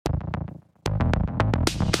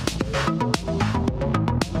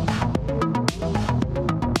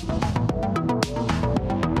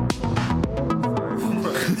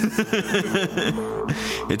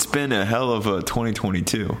It's been a hell of a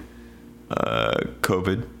 2022.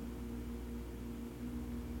 COVID,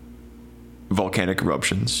 volcanic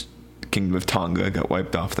eruptions, the Kingdom of Tonga got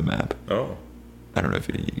wiped off the map. Oh. I don't know if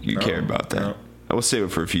you care about that. No. I will save it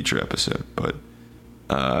for a future episode, but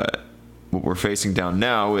what we're facing down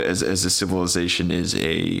now as a civilization is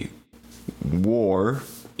a war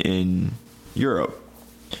in Europe.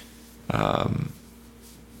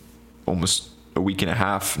 Almost a week and a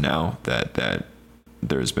half now that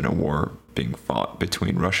there's been a war being fought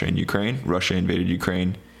between Russia and Ukraine. Russia invaded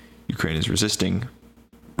Ukraine. Ukraine is resisting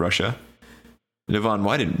Russia. Nivon,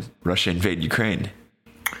 why did Russia invade Ukraine?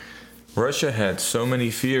 Russia had so many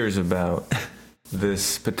fears about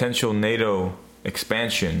this potential NATO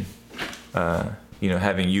expansion,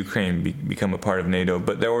 having Ukraine become a part of NATO.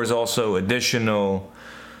 But there was also additional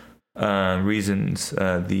reasons,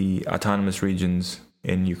 the autonomous regions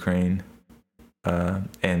in Ukraine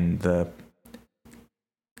and the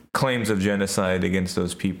claims of genocide against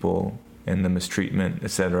those people and the mistreatment,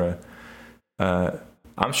 etc.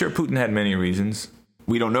 I'm sure Putin had many reasons.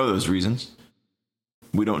 We don't know those reasons.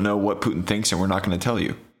 We don't know what Putin thinks, and we're not going to tell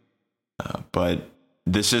you. But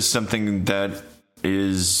this is something that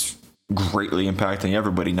is greatly impacting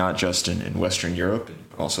everybody, not just in Western Europe,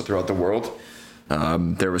 but also throughout the world.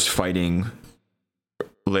 There was fighting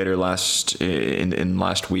later last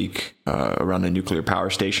week around a nuclear power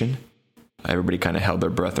station. Everybody kind of held their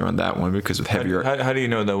breath around that one because with heavier... How do you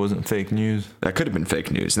know that wasn't fake news? That could have been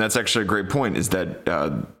fake news. And that's actually a great point, is that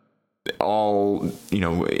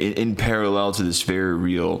in parallel to this very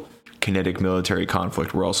real kinetic military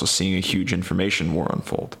conflict, we're also seeing a huge information war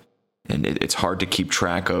unfold. And it's hard to keep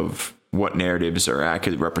track of what narratives are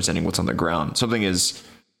accurately representing what's on the ground. Something as,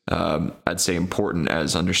 I'd say, important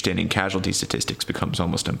as understanding casualty statistics becomes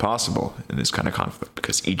almost impossible in this kind of conflict,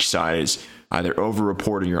 because each side is either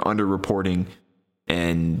over-reporting or under-reporting,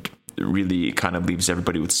 and really kind of leaves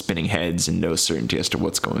everybody with spinning heads and no certainty as to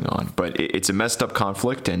what's going on. But it's a messed up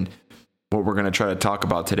conflict, and what we're going to try to talk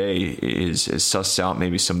about today is suss out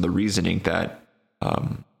maybe some of the reasoning that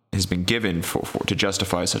has been given to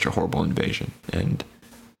justify such a horrible invasion. And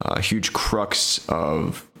a huge crux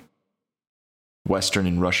of Western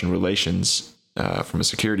and Russian relations from a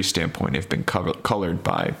security standpoint have been colored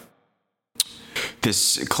by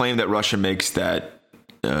this claim that Russia makes that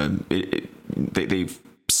they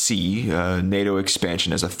see NATO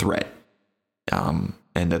expansion as a threat, and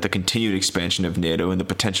that the continued expansion of NATO and the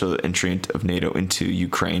potential entry of NATO into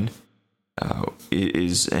Ukraine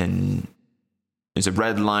is a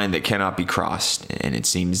red line that cannot be crossed. And it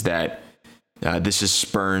seems that this has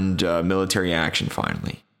spurned military action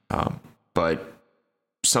finally. But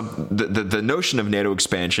the notion of NATO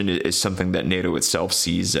expansion is something that NATO itself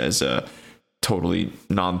sees as a totally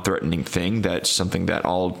non-threatening thing. That's something that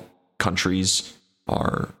all countries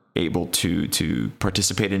are able to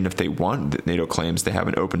participate in if they want. NATO claims they have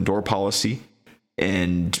an open door policy,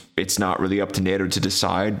 and it's not really up to NATO to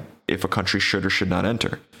decide if a country should or should not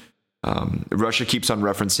enter. Russia keeps on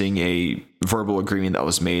referencing a verbal agreement that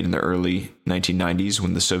was made in the early 1990s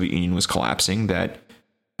when the Soviet Union was collapsing, that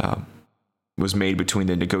was made between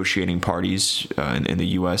the negotiating parties in the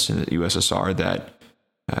US and the USSR, that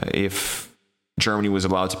if Germany was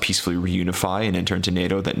allowed to peacefully reunify and enter into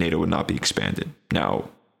NATO, that NATO would not be expanded. Now,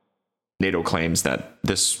 NATO claims that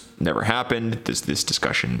this never happened, this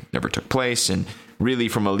discussion never took place, and really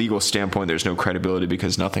from a legal standpoint, there's no credibility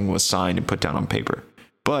because nothing was signed and put down on paper.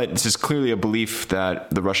 But this is clearly a belief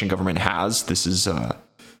that the Russian government has. This is an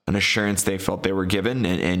assurance they felt they were given,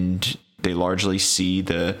 and they largely see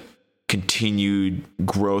the continued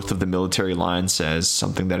growth of the military alliance as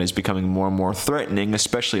something that is becoming more and more threatening,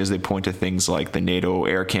 especially as they point to things like the NATO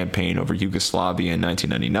air campaign over Yugoslavia in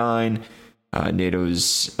 1999,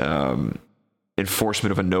 NATO's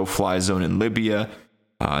enforcement of a no-fly zone in Libya.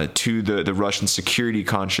 To the Russian security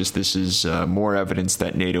conscious, this is more evidence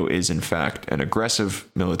that NATO is, in fact, an aggressive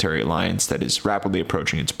military alliance that is rapidly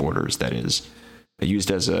approaching its borders, that is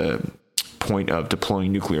used as a point of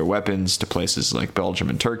deploying nuclear weapons to places like Belgium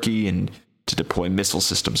and Turkey, and to deploy missile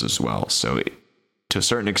systems as well. So to a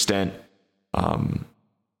certain extent,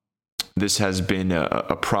 this has been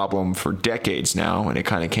a problem for decades now, and it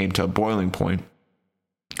kind of came to a boiling point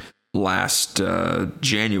last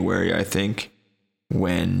January, I think,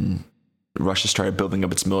 when Russia started building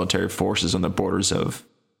up its military forces on the borders of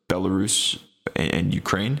Belarus and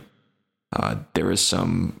Ukraine. There was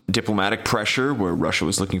some diplomatic pressure where Russia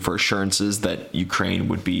was looking for assurances that Ukraine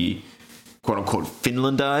would be, quote unquote,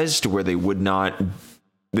 Finlandized, where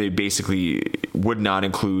they basically would not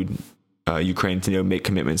include Ukraine to make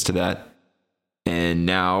commitments to that. And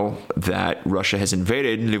now that Russia has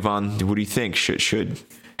invaded, Livan, what do you think?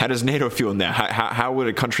 How does NATO feel now? How would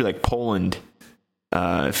a country like Poland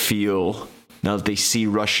feel now that they see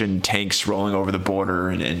Russian tanks rolling over the border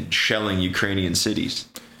and shelling Ukrainian cities?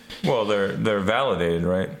 Well, they're validated,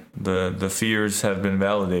 right? The fears have been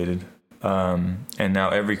validated, and now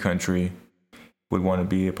every country would want to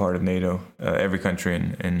be a part of NATO. Every country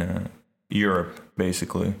in Europe,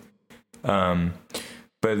 basically. But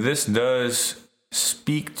this does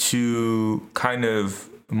speak to kind of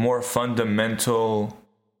more fundamental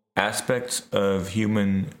aspects of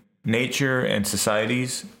human nature and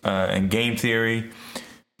societies and game theory,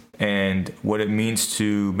 and what it means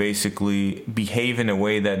to basically behave in a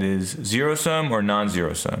way that is zero-sum or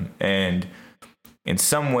non-zero-sum. And in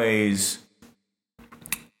some ways,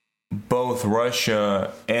 both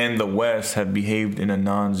Russia and the West have behaved in a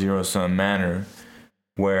non-zero-sum manner,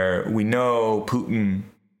 where we know Putin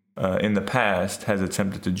in the past has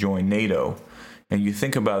attempted to join NATO. And you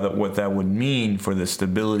think about what that would mean for the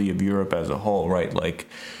stability of Europe as a whole, right? Like,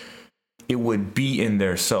 it would be in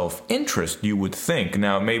their self-interest, you would think.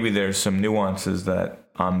 Now, maybe there's some nuances that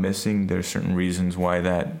I'm missing. There's certain reasons why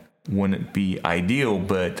that wouldn't be ideal.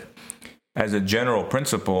 But as a general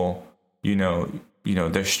principle,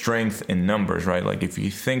 there's strength in numbers, right? Like, if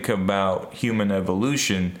you think about human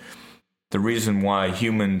evolution, the reason why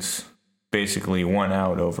humans basically won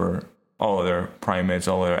out over all other primates,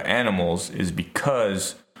 all other animals, is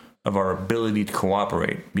because of our ability to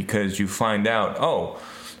cooperate. Because you find out,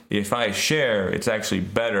 if I share, it's actually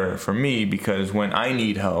better for me, because when I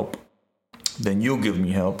need help, then you'll give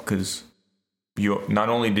me help, because you not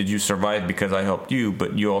only did you survive because I helped you,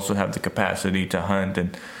 but you also have the capacity to hunt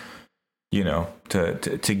and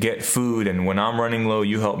to get food, and when I'm running low,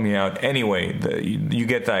 you help me out. Anyway, you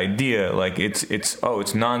get the idea. Like,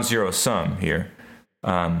 it's non-zero sum here.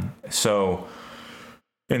 So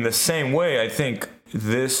in the same way, I think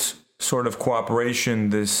this sort of cooperation,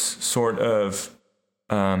 this sort of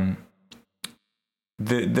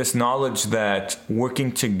this knowledge that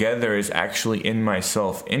working together is actually in my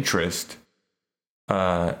self-interest,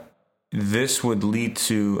 this would lead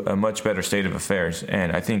to a much better state of affairs.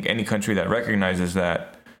 And I think any country that recognizes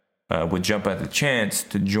that would jump at the chance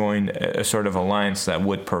to join a sort of alliance that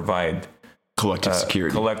would provide collective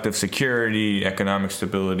security, economic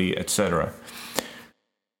stability, etc.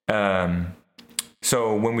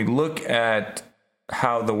 So when we look at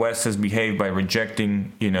how the West has behaved by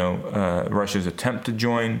rejecting, Russia's attempt to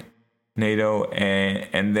join NATO,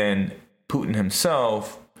 and then Putin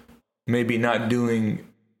himself maybe not doing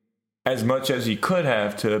as much as he could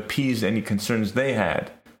have to appease any concerns they had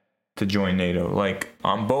to join NATO. Like,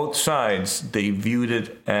 on both sides, they viewed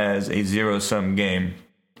it as a zero-sum game.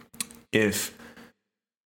 If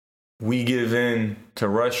we give in to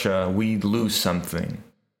Russia, we lose something.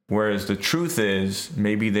 Whereas the truth is,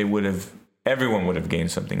 maybe everyone would have gained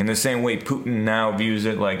something. In the same way, Putin now views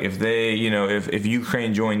it like, if they, if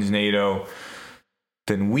Ukraine joins NATO,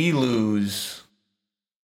 then we lose.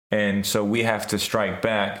 And so we have to strike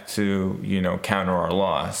back to, counter our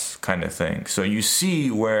loss, kind of thing. So you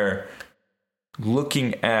see where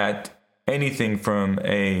looking at anything from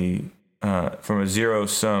a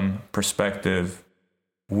zero-sum perspective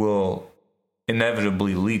will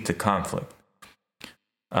inevitably lead to conflict.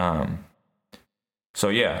 So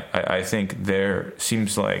yeah, I think there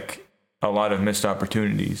seems like a lot of missed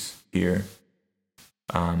opportunities here.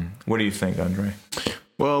 What do you think, Andre?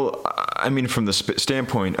 Well, I mean, from the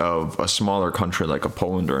standpoint of a smaller country like a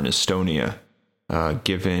Poland or an Estonia,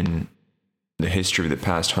 given the history of the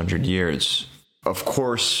past 100 years, of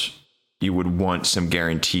course, you would want some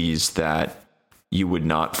guarantees that you would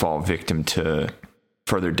not fall victim to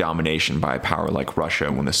further domination by a power like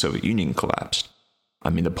Russia when the Soviet Union collapsed.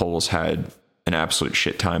 I mean, the Poles had an absolute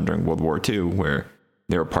shit time during World War II, where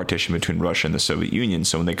they were partitioned between Russia and the Soviet Union.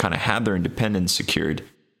 So when they kind of had their independence secured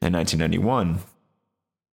in 1991,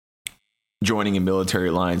 joining a military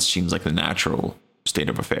alliance seems like the natural state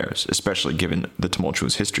of affairs, especially given the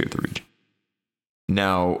tumultuous history of the region.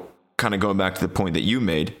 Now, kind of going back to the point that you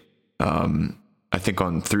made, I think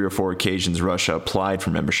on 3 or 4 occasions, Russia applied for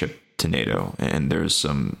membership to NATO, and there's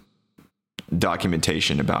some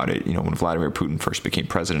documentation about it. When Vladimir Putin first became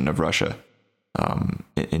president of Russia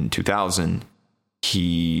in 2000,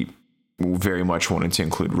 he very much wanted to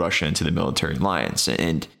include Russia into the military alliance.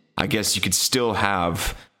 And I guess you could still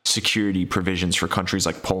have security provisions for countries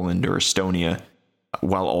like Poland or Estonia,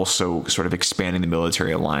 while also sort of expanding the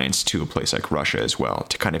military alliance to a place like Russia as well,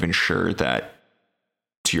 to kind of ensure that,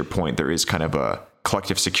 to your point, there is kind of a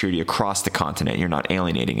collective security across the continent. You're not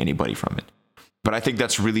alienating anybody from it. But I think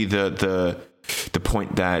that's really the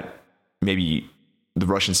point that maybe the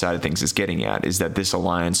Russian side of things is getting at is that this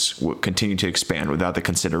alliance will continue to expand without the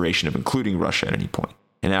consideration of including Russia at any point.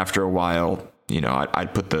 And after a while,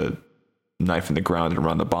 I'd put the knife in the ground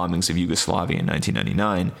around the bombings of Yugoslavia in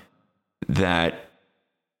 1999, that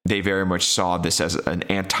they very much saw this as an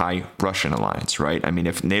anti-Russian alliance, right? I mean,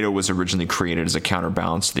 if NATO was originally created as a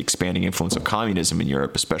counterbalance to the expanding influence of communism in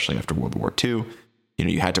Europe, especially after World War II,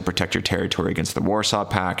 you had to protect your territory against the Warsaw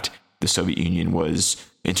Pact. The Soviet Union was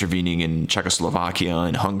intervening in Czechoslovakia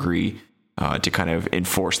and Hungary to kind of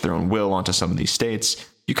enforce their own will onto some of these states.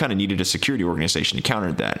 You kind of needed a security organization to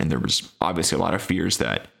counter that. And there was obviously a lot of fears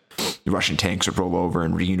that the Russian tanks would roll over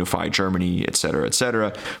and reunify Germany, et cetera, et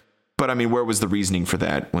cetera. But I mean, where was the reasoning for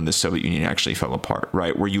that when the Soviet Union actually fell apart,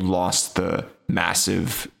 right? Where you lost the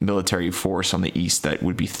massive military force on the east that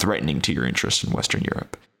would be threatening to your interests in Western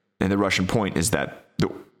Europe. And the Russian point is that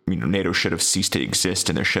NATO should have ceased to exist,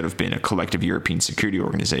 and there should have been a collective European security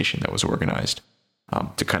organization that was organized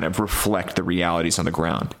to kind of reflect the realities on the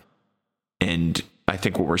ground. And I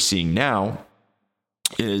think what we're seeing now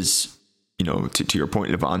is, to your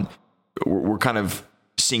point, Yvonne, we're kind of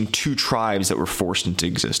seeing two tribes that were forced into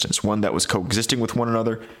existence. One that was coexisting with one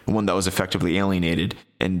another, and one that was effectively alienated,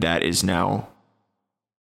 and that is now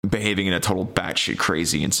behaving in a total batshit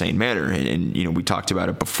crazy, insane manner. And we talked about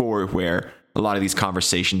it before, where a lot of these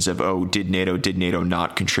conversations of, did NATO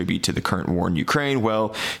not contribute to the current war in Ukraine?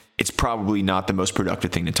 Well, it's probably not the most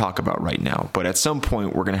productive thing to talk about right now. But at some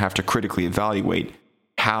point, we're going to have to critically evaluate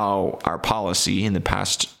how our policy in the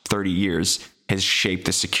past 30 years has shaped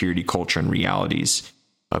the security culture and realities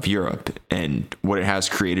of Europe. And what it has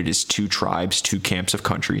created is two tribes, two camps of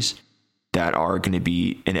countries that are going to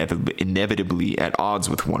be inevitably at odds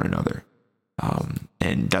with one another.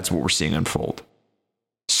 And that's what we're seeing unfold.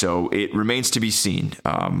 So it remains to be seen,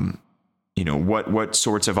 what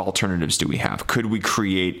sorts of alternatives do we have? Could we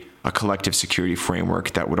create a collective security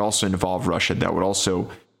framework that would also involve Russia, that would also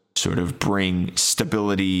sort of bring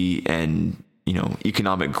stability and,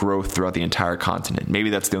 economic growth throughout the entire continent? Maybe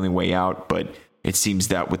that's the only way out, but it seems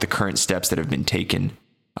that with the current steps that have been taken,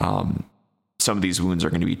 some of these wounds are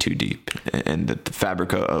going to be too deep, and that the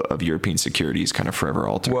fabric of European security is kind of forever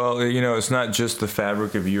altered. Well, it's not just the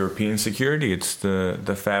fabric of European security; it's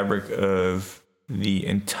the fabric of the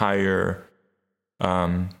entire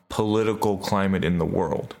political climate in the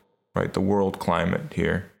world, right? The world climate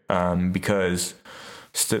here, because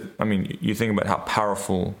you think about how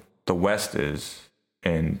powerful the West is,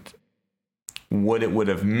 and what it would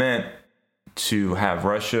have meant to have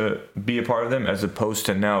Russia be a part of them, as opposed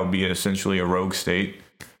to now be essentially a rogue state,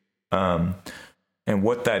 and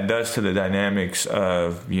what that does to the dynamics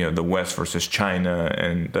of the West versus China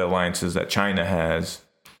and the alliances that China has,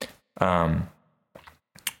 and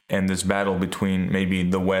this battle between maybe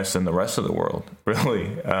the West and the rest of the world. Really,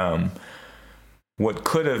 what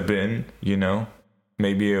could have been,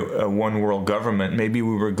 maybe a one world government. Maybe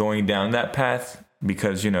we were going down that path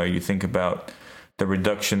because you think about the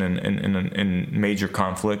reduction in major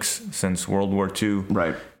conflicts since World War II.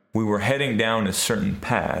 Right. We were heading down a certain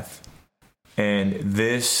path, and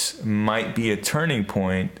this might be a turning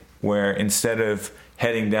point where instead of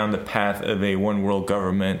heading down the path of a one world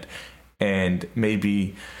government, and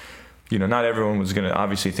maybe, not everyone was going to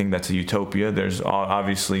obviously think that's a utopia. There's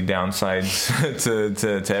obviously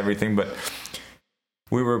downsides to everything, but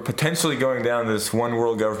we were potentially going down this one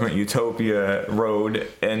world government utopia road,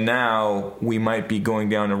 and now we might be going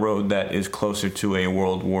down a road that is closer to a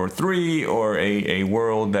World War III, or a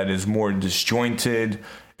world that is more disjointed,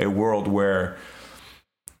 a world where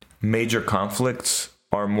major conflicts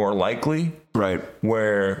are more likely, right?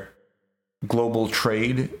 Where global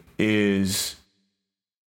trade is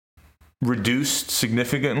reduced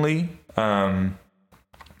significantly.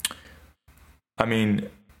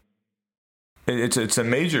 It's a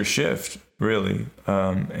major shift, really,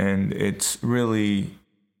 and it's really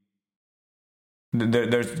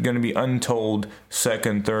there's going to be untold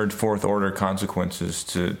second, third, fourth order consequences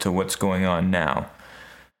to what's going on now.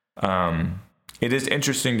 It is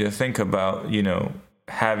interesting to think about,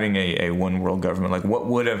 having a one world government. Like, what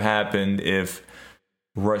would have happened if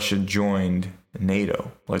Russia joined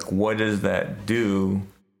NATO? Like, what does that do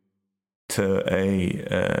to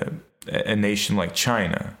a nation like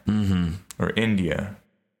China? Mm-hmm. Or India?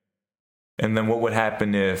 And then what would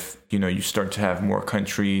happen if, you start to have more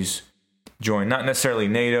countries join, not necessarily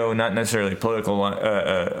NATO, not necessarily political,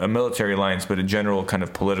 a military alliance, but a general kind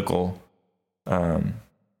of political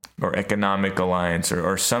or economic alliance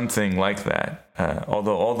or something like that.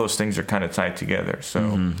 Although all those things are kind of tied together.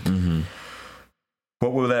 So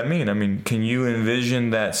what will that mean? I mean, can you envision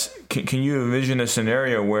that? Can you envision a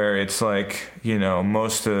scenario where it's like,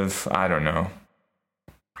 most of, I don't know.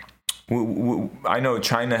 I know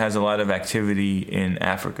China has a lot of activity in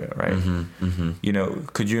Africa, right?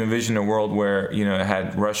 Could you envision a world where,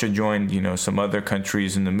 had Russia joined, some other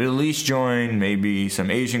countries in the Middle East joined, maybe some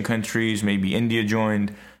Asian countries, maybe India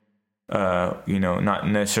joined, not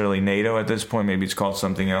necessarily NATO at this point, maybe it's called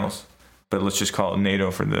something else, but let's just call it NATO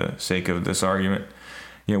for the sake of this argument.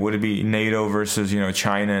 Would it be NATO versus,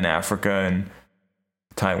 China and Africa and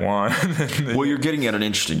Taiwan? Well, you're getting at an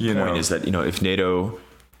interesting point is that, if NATO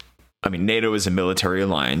is a military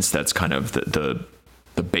alliance. That's kind of the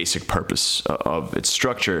basic purpose of its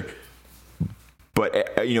structure.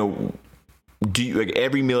 But,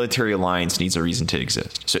 every military alliance needs a reason to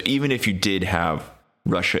exist. So even if you did have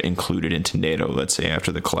Russia included into NATO, let's say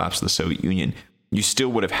after the collapse of the Soviet Union, you still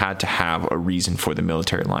would have had to have a reason for the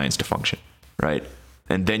military alliance to function, right?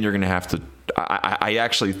 And then you're going to have to, I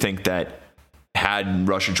actually think that had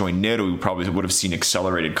Russia joined NATO, we probably would have seen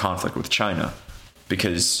accelerated conflict with China,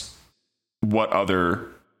 because what other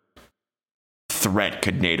threat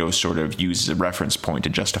could NATO sort of use as a reference point to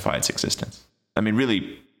justify its existence? I mean,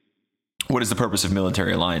 really, what is the purpose of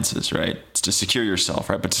military alliances, right? It's to secure yourself,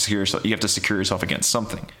 right? But to secure yourself, you have to secure yourself against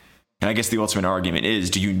something. And I guess the ultimate argument is,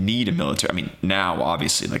 do you need a military? I mean, now,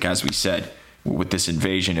 obviously, like as we said, with this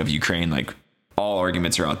invasion of Ukraine, like all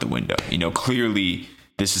arguments are out the window. Clearly,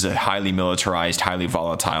 this is a highly militarized, highly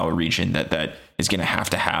volatile region that is going to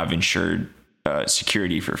have ensured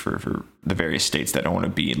security for the various states that don't want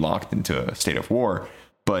to be locked into a state of war.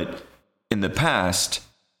 But in the past,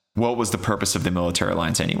 what was the purpose of the military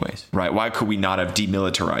alliance anyways, right? Why could we not have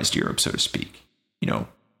demilitarized Europe, so to speak?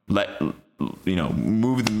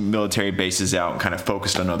 Move the military bases out and kind of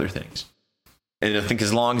focused on other things. And I think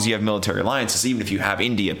as long as you have military alliances, even if you have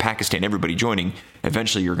India, Pakistan, everybody joining,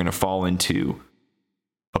 eventually you're going to fall into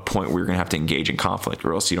a point where you're going to have to engage in conflict,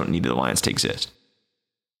 or else you don't need the alliance to exist.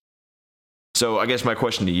 So I guess my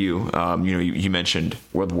question to you, you mentioned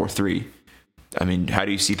World War III. I mean, how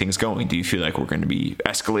do you see things going? Do you feel like we're going to be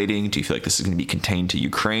escalating? Do you feel like this is going to be contained to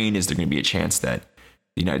Ukraine? Is there going to be a chance that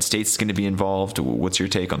the United States is going to be involved? What's your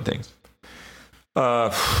take on things?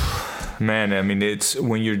 Man, I mean, it's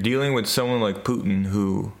when you're dealing with someone like Putin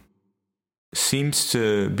who seems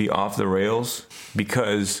to be off the rails,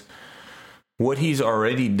 because what he's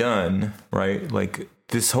already done, right? Like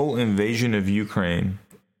this whole invasion of Ukraine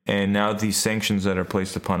and now these sanctions that are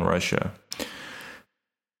placed upon Russia.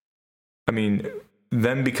 I mean,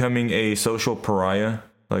 them becoming a social pariah,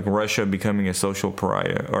 like Russia becoming a social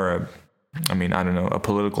pariah, or a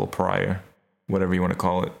political pariah, whatever you want to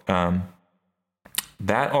call it.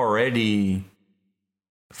 That already,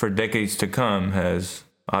 for decades to come, has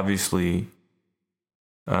obviously,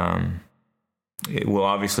 it will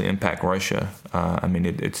obviously impact Russia.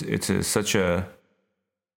 It's such a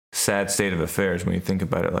sad state of affairs when you think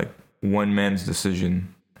about it. Like one man's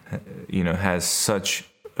decision, has such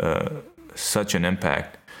an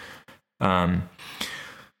impact. I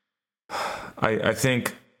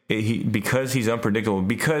think because he's unpredictable,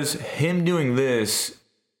 because him doing this.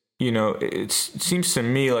 It seems to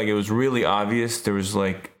me like it was really obvious. There's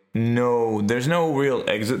no real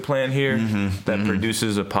exit plan here that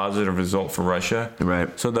produces a positive result for Russia.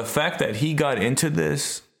 Right. So the fact that he got into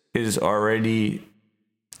this is already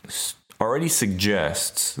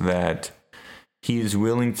suggests that he is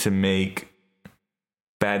willing to make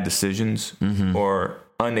bad decisions or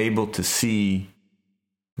unable to see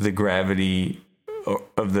the gravity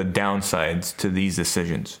of the downsides to these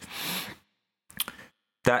decisions.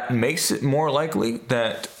 That makes it more likely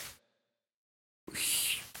that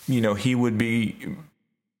he would be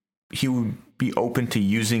open to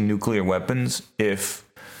using nuclear weapons if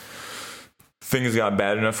things got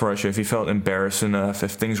bad enough for Russia, if he felt embarrassed enough,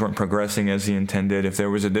 if things weren't progressing as he intended, if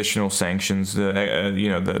there was additional sanctions,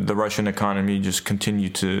 the Russian economy just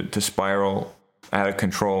continued to spiral out of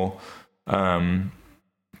control,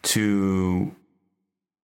 to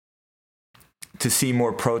see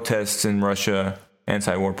more protests in Russia.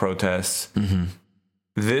 Anti-war protests.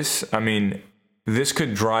 This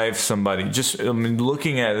could drive somebody.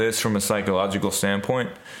 Looking at this from a psychological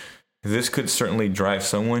standpoint, this could certainly drive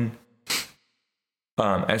someone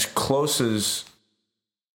as close as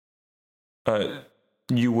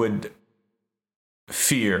you would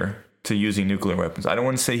fear to using nuclear weapons. I don't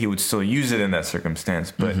want to say he would still use it in that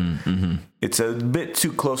circumstance, but it's a bit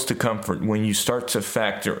too close to comfort when you start to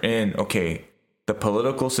factor in, okay, the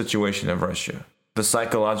political situation of Russia, the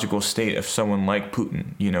psychological state of someone like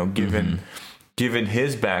Putin, given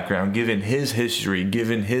his background, given his history,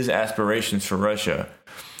 given his aspirations for Russia,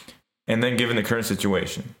 And then given the current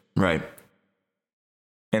situation. Right.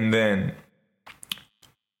 And then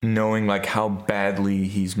knowing like how badly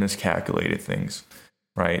he's miscalculated things,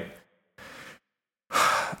 right?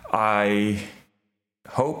 I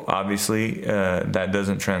hope, obviously, that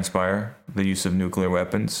doesn't transpire, the use of nuclear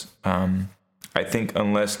weapons. I think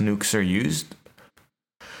unless nukes are used,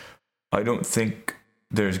 I don't think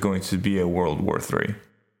there's going to be a World War III.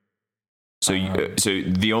 So, so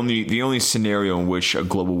the only scenario in which a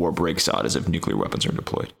global war breaks out is if nuclear weapons are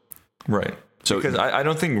deployed. Right. So, because I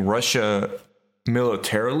don't think Russia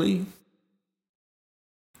militarily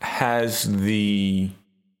has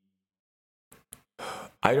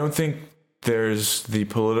I don't think there's the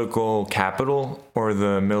political capital or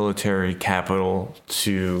the military capital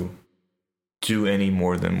to do any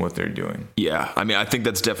more than what they're doing. Yeah, I mean, I think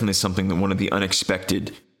that's definitely something that one of the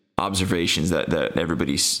unexpected observations that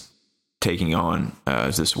everybody's taking on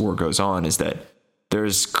as this war goes on is that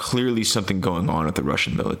there's clearly something going on with the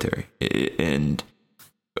Russian military. And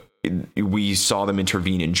we saw them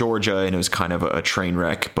intervene in Georgia, and it was kind of a train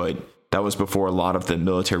wreck, but that was before a lot of the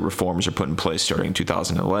military reforms were put in place starting in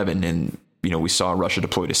 2011. And, we saw Russia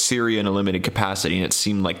deploy to Syria in a limited capacity, and it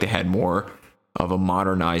seemed like they had more of a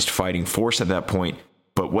modernized fighting force at that point.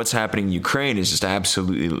 But what's happening in Ukraine is just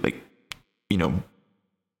absolutely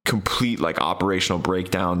complete operational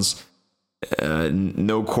breakdowns,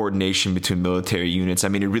 no coordination between military units. I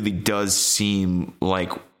mean, it really does seem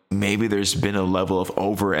like maybe there's been a level of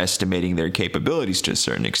overestimating their capabilities to a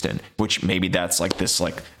certain extent, which maybe that's this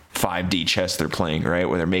 5D chess they're playing, right?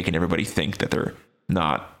 Where they're making everybody think that they're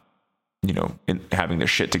not, having their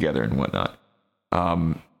shit together and whatnot.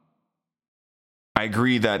 I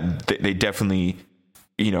agree that they definitely,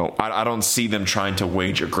 I don't see them trying to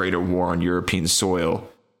wage a greater war on European soil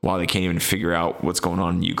while they can't even figure out what's going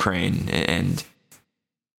on in Ukraine. And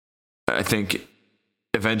I think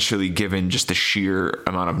eventually, given just the sheer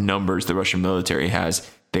amount of numbers the Russian military has,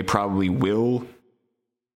 they probably will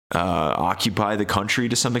occupy the country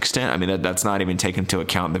to some extent. I mean, that's not even taking into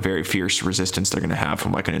account the very fierce resistance they're going to have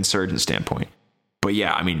from an insurgent standpoint. But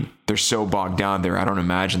yeah, I mean, they're so bogged down there, I don't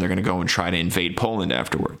imagine they're going to go and try to invade Poland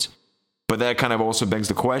afterwards. But that kind of also begs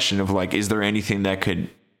the question of is there anything that could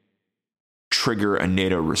trigger a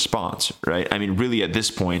NATO response, right? I mean, really at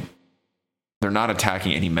this point, they're not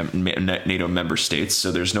attacking any NATO member states,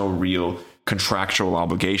 so there's no real contractual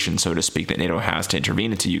obligation, so to speak, that NATO has to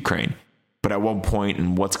intervene into Ukraine. But at what point,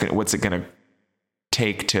 and what's it going to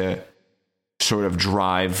take to sort of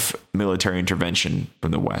drive military intervention from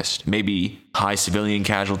the West? Maybe high civilian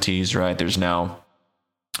casualties, right?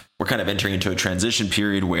 We're kind of entering into a transition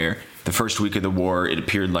period where the first week of the war, it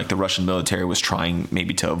appeared like the Russian military was trying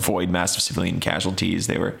maybe to avoid massive civilian casualties.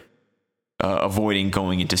 They were avoiding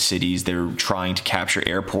going into cities. They were trying to capture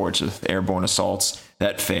airports with airborne assaults.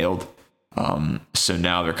 That failed. So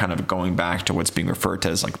now they're kind of going back to what's being referred to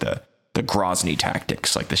as the Grozny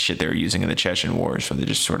tactics, the shit they were using in the Chechen wars, where they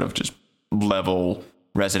just sort of just level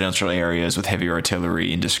residential areas with heavy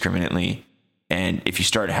artillery indiscriminately. And if you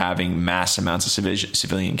start having mass amounts of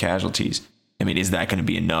civilian casualties, I mean, is that going to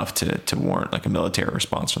be enough to warrant a military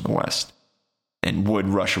response from the West? And would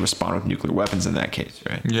Russia respond with nuclear weapons in that case,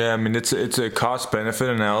 right? Yeah, I mean, it's a cost-benefit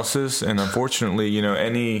analysis, and unfortunately,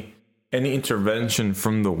 any intervention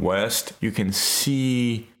from the West, you can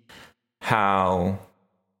see how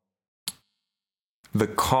the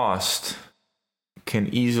cost can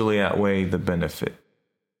easily outweigh the benefit.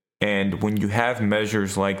 And when you have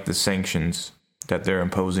measures like the sanctions that they're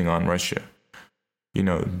imposing on Russia,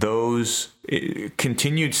 those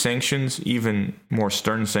continued sanctions, even more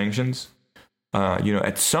stern sanctions,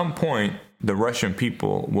 at some point, the Russian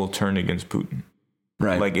people will turn against Putin.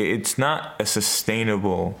 Right. It's not a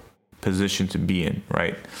sustainable position to be in,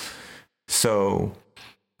 right? So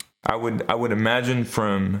I would imagine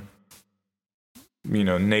from,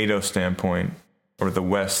 NATO standpoint or the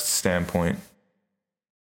West standpoint,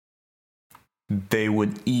 they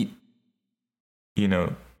would eat,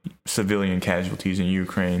 civilian casualties in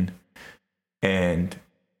Ukraine and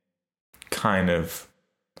kind of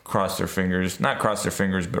not cross their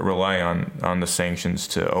fingers, but rely on the sanctions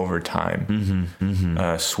to over time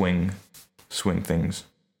swing things.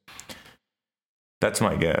 That's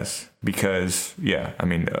my guess. Because, yeah, I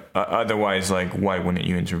mean, otherwise, why wouldn't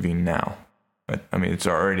you intervene now? I mean, it's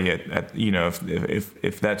already at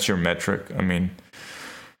if that's your metric, I mean,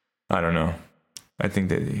 I don't know. I think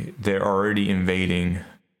that they're already invading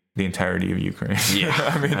the entirety of Ukraine. Yeah.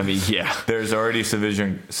 I mean, yeah. There's already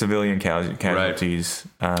civilian casualties.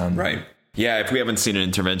 Right. Yeah, if we haven't seen an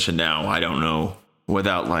intervention now, I don't know.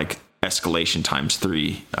 Without escalation times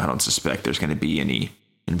 3, I don't suspect there's going to be any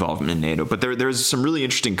involvement in NATO. But there's some really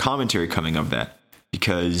interesting commentary coming of that,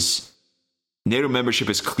 because NATO membership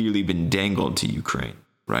has clearly been dangled to Ukraine,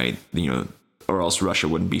 right? Or else Russia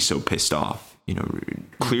wouldn't be so pissed off.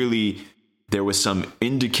 Clearly there was some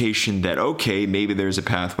indication that, okay, maybe there's a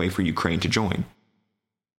pathway for Ukraine to join.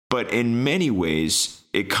 But in many ways,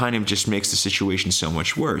 it kind of just makes the situation so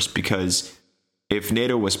much worse, because if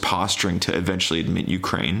NATO was posturing to eventually admit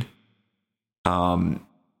Ukraine,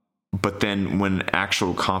 but then when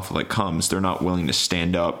actual conflict comes, they're not willing to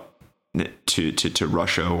stand up to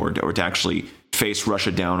Russia or to actually face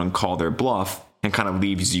Russia down and call their bluff, and kind of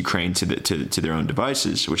leaves Ukraine to their own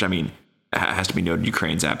devices, which, I mean, has to be noted,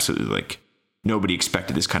 Ukraine's absolutely, like, nobody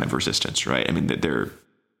expected this kind of resistance, right? I mean, that they're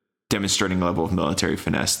demonstrating a level of military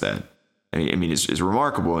finesse that, I mean, is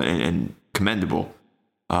remarkable and commendable.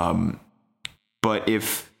 But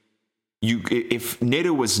if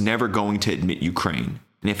NATO was never going to admit Ukraine,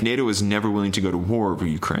 and if NATO was never willing to go to war over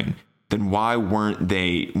Ukraine, then why weren't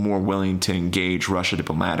they more willing to engage Russia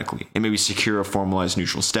diplomatically and maybe secure a formalized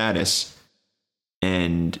neutral status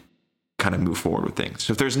and kind of move forward with things?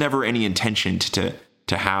 So if there's never any intention to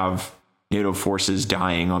have NATO forces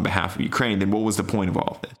dying on behalf of Ukraine, then what was the point of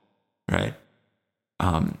all of this, right?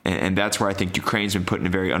 And that's where I think Ukraine's been put in a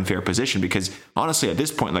very unfair position, because honestly, at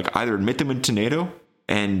this point, like, either admit them into NATO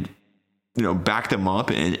and, back them up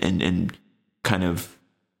and kind of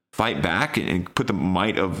fight back and put the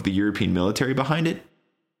might of the European military behind it,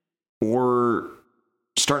 or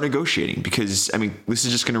start negotiating, because, I mean, this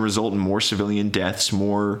is just going to result in more civilian deaths,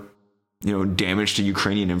 more, damage to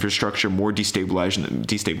Ukrainian infrastructure, more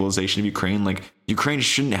destabilization of Ukraine. Like, Ukraine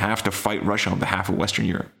shouldn't have to fight Russia on behalf of Western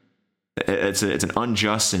Europe. It's an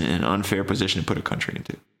unjust and an unfair position to put a country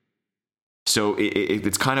into. So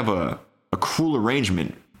it's kind of a cruel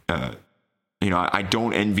arrangement. I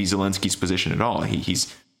don't envy Zelensky's position at all. I think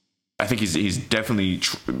he's definitely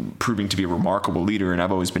proving to be a remarkable leader, and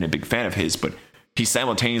I've always been a big fan of his. But he's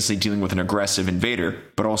simultaneously dealing with an aggressive invader,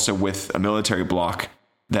 but also with a military bloc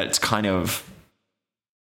that's kind of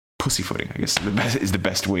pussyfooting, I guess is the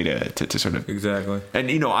best way to sort of... Exactly. And,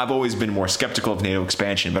 I've always been more skeptical of NATO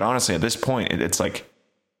expansion, but honestly, at this point, it's like,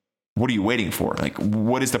 what are you waiting for? Like,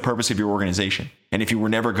 what is the purpose of your organization? And if you were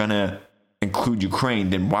never going to include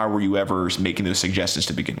Ukraine, then why were you ever making those suggestions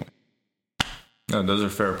to begin with? No, those are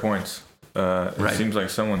fair points. Right. It seems like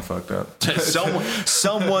someone fucked up.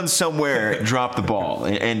 Someone somewhere dropped the ball.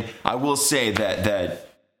 And I will say that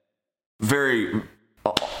very...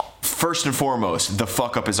 First and foremost, the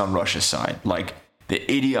fuck up is on Russia's side. Like, the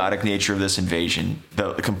idiotic nature of this invasion,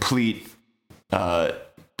 the complete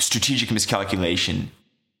strategic miscalculation.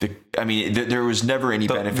 There was never any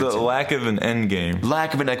benefit. The lack of an end game.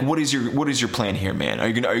 Like, what is your plan here, man? Are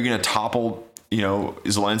you gonna topple,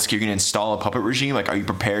 Zelensky? Are you gonna install a puppet regime? Like, are you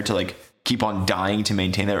prepared to, like, keep on dying to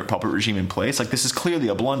maintain that puppet regime in place? Like, this is clearly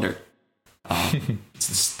a blunder.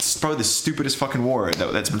 It's probably the stupidest fucking war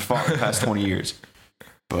that's been fought in the past 20 years.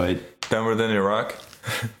 But dumber than Iraq.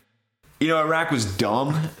 Iraq was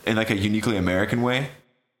dumb in, like, a uniquely American way.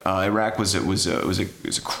 Iraq was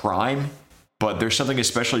a crime, but there's something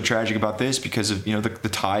especially tragic about this because of the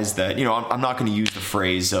ties that I'm not going to use the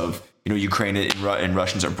phrase of Ukraine and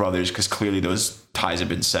Russians are brothers, because clearly those ties have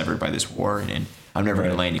been severed by this war, and I'm never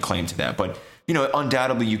going to lay any claim to that. But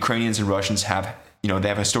undoubtedly Ukrainians and Russians have they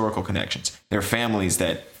have historical connections. There are families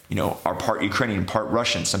that are part Ukrainian, part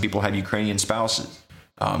Russian. Some people have Ukrainian spouses.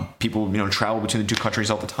 People, travel between the two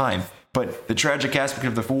countries all the time. But the tragic aspect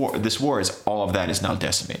of this war is all of that is now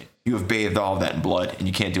decimated. You have bathed all of that in blood, and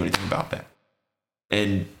you can't do anything about that.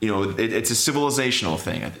 And, it's a civilizational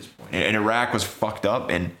thing at this point. And Iraq was fucked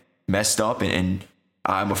up and messed up. And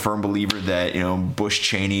I'm a firm believer that, Bush,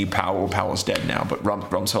 Cheney, Powell's dead now. But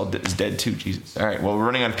Rumsfeld is dead too, Jesus. All right, well, we're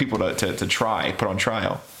running out of people to put on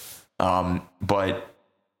trial. But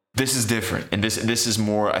this is different. And this is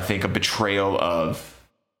more, I think, a betrayal of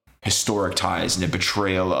historic ties and a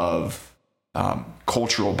betrayal of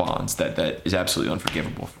cultural bonds that is absolutely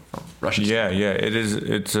unforgivable from Russia. Yeah, it is.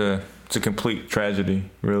 It's a complete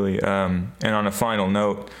tragedy, really. And on a final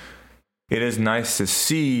note, it is nice to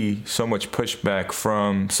see so much pushback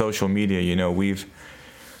from social media.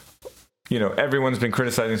 Everyone's been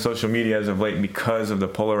criticizing social media as of late because of the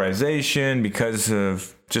polarization, because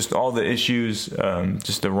of just all the issues,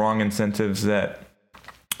 just the wrong incentives that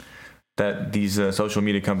these social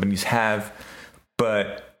media companies have.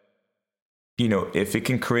 But if it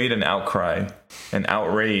can create an outcry, an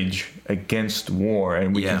outrage against war,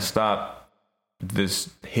 and we can stop this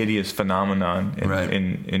hideous phenomenon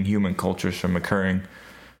in human cultures from occurring,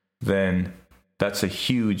 then that's a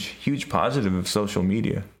huge positive of social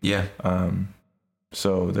media. Yeah.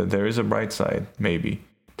 So there is a bright side, maybe.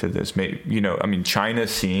 to this? China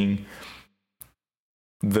seeing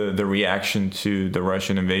the reaction to the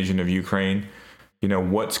Russian invasion of Ukraine.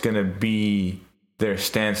 What's going to be their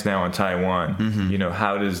stance now on Taiwan? Mm-hmm.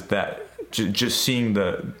 How does that? Just seeing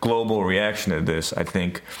the global reaction to this, I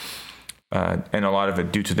think, and a lot of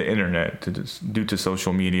it due to the internet, due to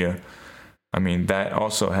social media. I mean, that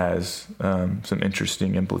also has some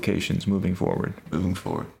interesting implications moving forward.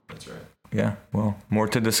 That's right. Yeah. Well, more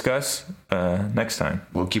to discuss next time.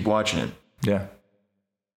 We'll keep watching it. Yeah.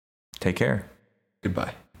 Take care.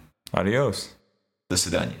 Goodbye. Adios. До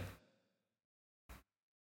свидания.